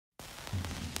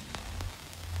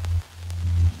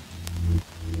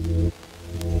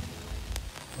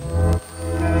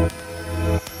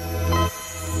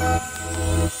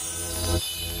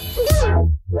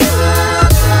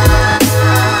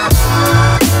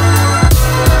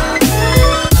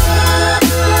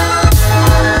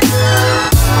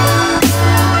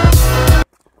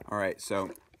So,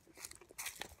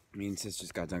 me and sis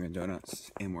just got Dunkin'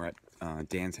 Donuts, and we're at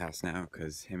Dan's house now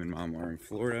because him and Mom are in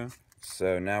Florida.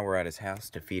 So now we're at his house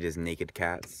to feed his naked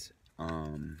cats.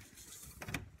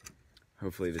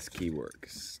 Hopefully this key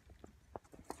works.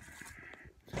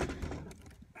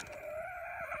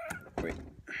 Wait.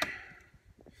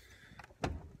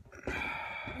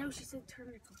 No, she said turn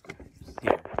it a couple times.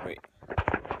 Here, wait.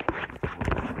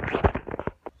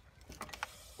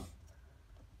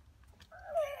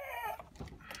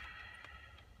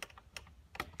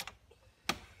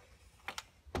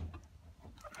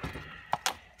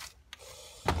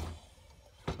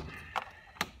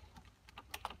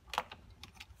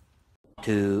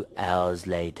 Two hours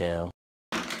later.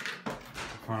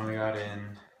 Finally got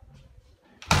in.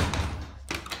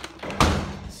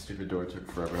 Stupid door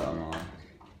took forever to unlock.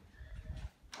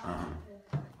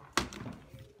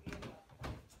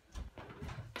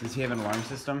 Does he have an alarm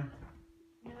system?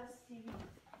 No, it's TV.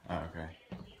 Oh, okay.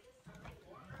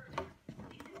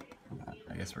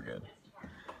 I guess we're good.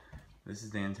 This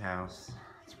is Dan's house.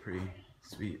 It's pretty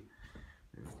sweet.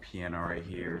 We have a piano right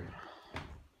here.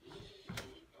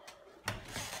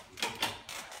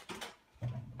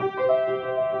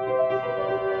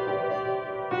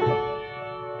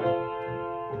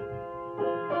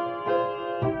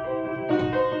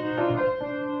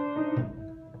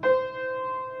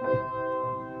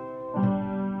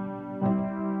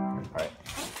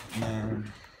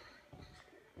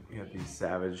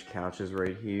 Savage couches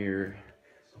right here,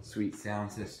 sweet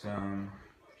sound system.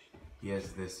 He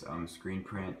has this screen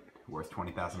print worth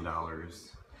 $20,000.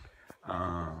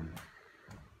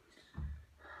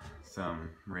 Some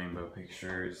rainbow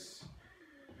pictures,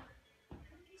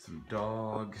 some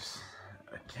dogs,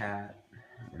 a cat,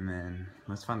 and then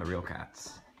let's find the real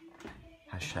cats.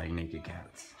 Hashtag naked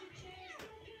cats.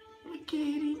 Hey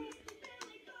kitty.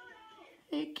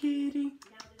 Hey kitty.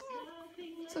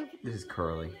 What's up? This is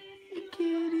Curly. Hey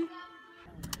kitty.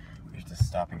 We have to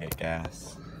stop and get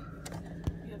gas.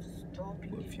 You have to stop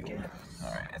and get gas.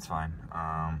 Alright, it's fine.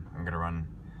 I'm gonna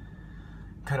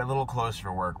cut it a little closer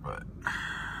for work, but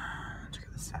check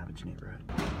out the Savage neighborhood.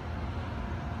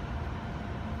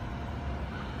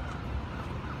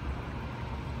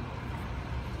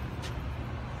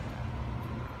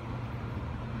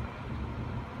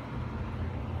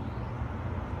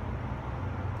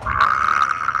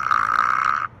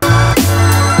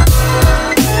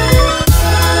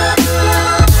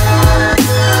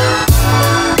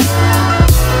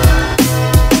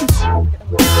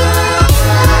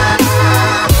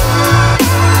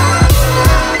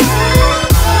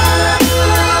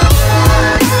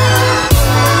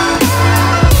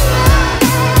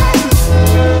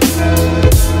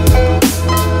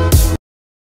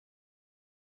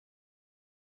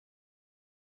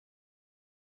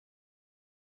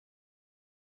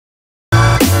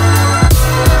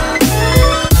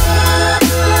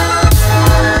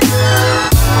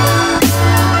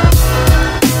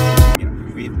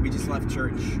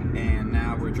 Church, and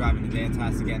now we're driving to Dan's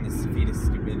house again to feed his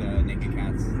stupid naked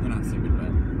cats. They're not stupid, but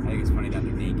I think it's funny that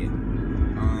they're naked.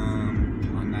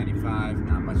 On 95,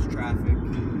 not much traffic.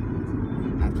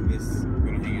 After this,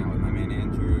 we're gonna hang out with my man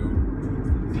Andrew.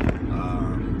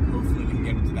 Hopefully we can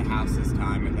get into the house this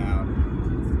time without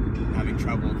having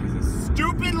trouble because this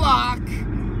stupid lock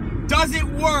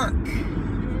doesn't work.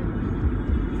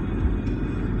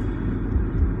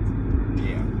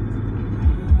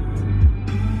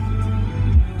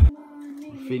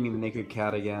 Feeding the naked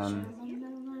cat again.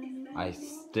 I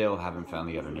still haven't found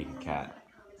the other naked cat.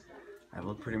 I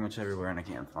look pretty much everywhere and I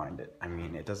can't find it. I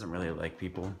mean, it doesn't really like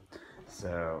people,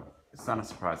 so it's not a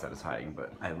surprise that it's hiding,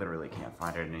 but I literally can't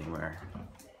find it anywhere.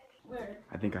 Where?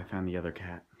 I think I found the other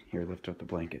cat. Here, lift up the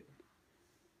blanket.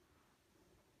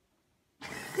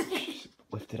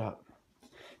 Lift it up.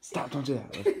 Stop, don't do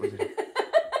that. Lift it up.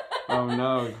 Oh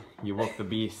no, you woke the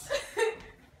beast.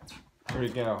 Where'd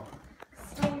it go?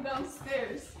 Going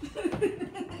downstairs.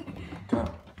 Go.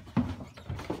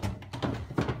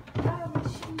 Oh, my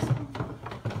shoes on.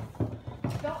 I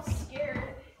got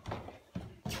scared.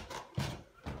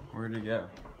 Where'd it go?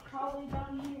 Probably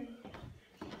down here.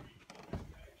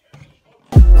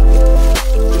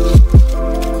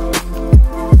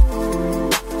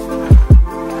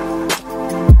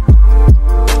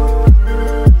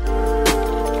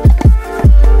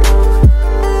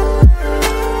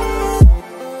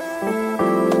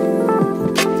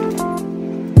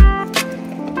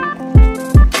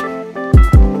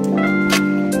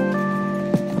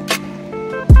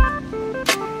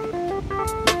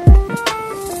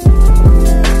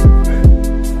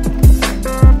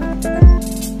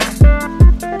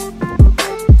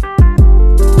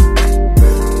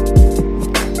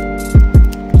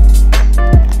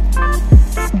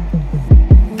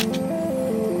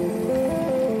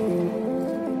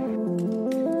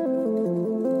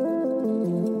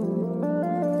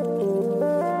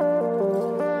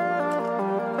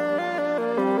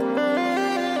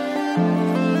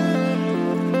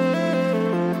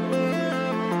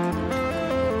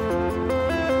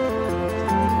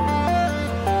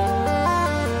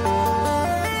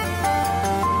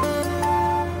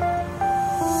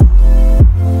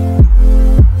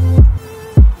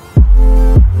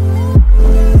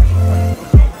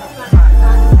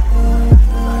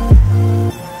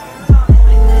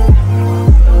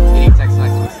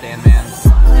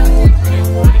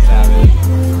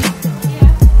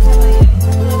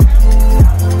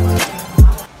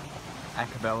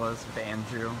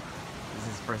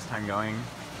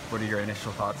 What are your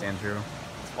initial thoughts, Andrew?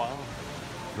 It's wild.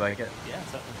 You like it? Yeah,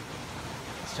 certainly.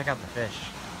 Let's check out the fish.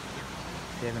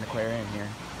 They have an aquarium here.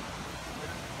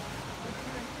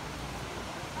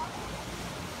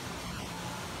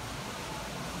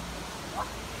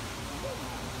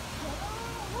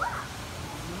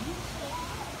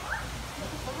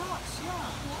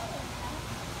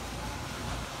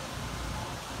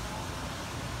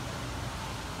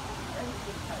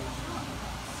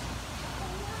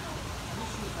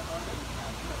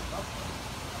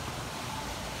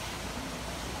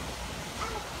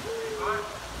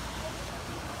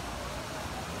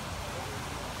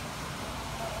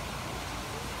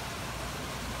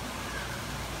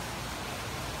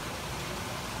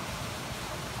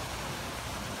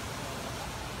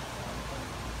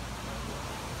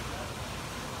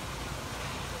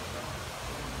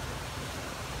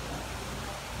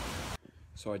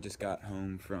 So I just got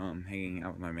home from hanging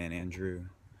out with my man Andrew.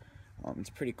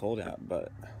 It's pretty cold out,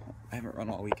 but I haven't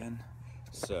run all weekend.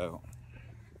 So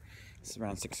it's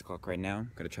around 6 o'clock right now.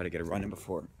 I'm gonna try to get a run in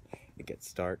before it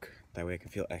gets dark. That way I can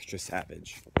feel extra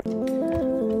savage.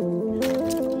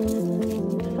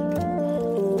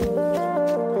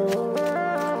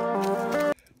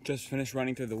 Just finished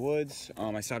running through the woods.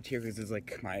 I stopped here because it's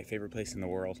like my favorite place in the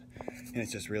world. And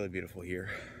it's just really beautiful here.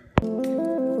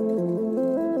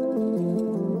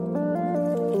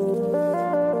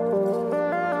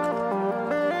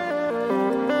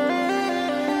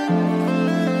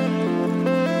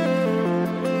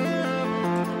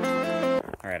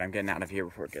 Alright, I'm getting out of here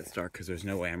before it gets dark because there's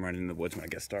no way I'm running in the woods when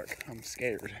it gets dark. I'm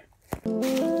scared.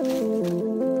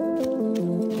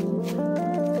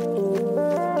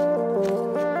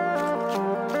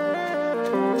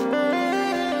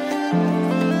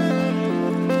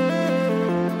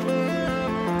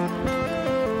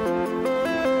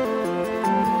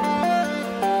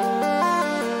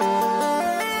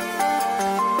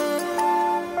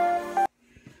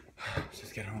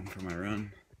 Just get home from my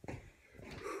run.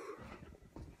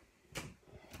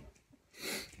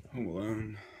 Home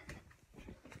alone.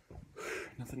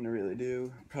 Nothing to really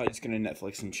do. Probably just gonna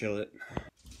Netflix and chill it.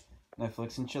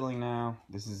 Netflix and chilling now.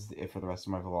 This is it for the rest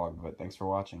of my vlog, but thanks for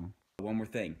watching. One more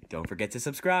thing. Don't forget to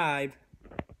subscribe.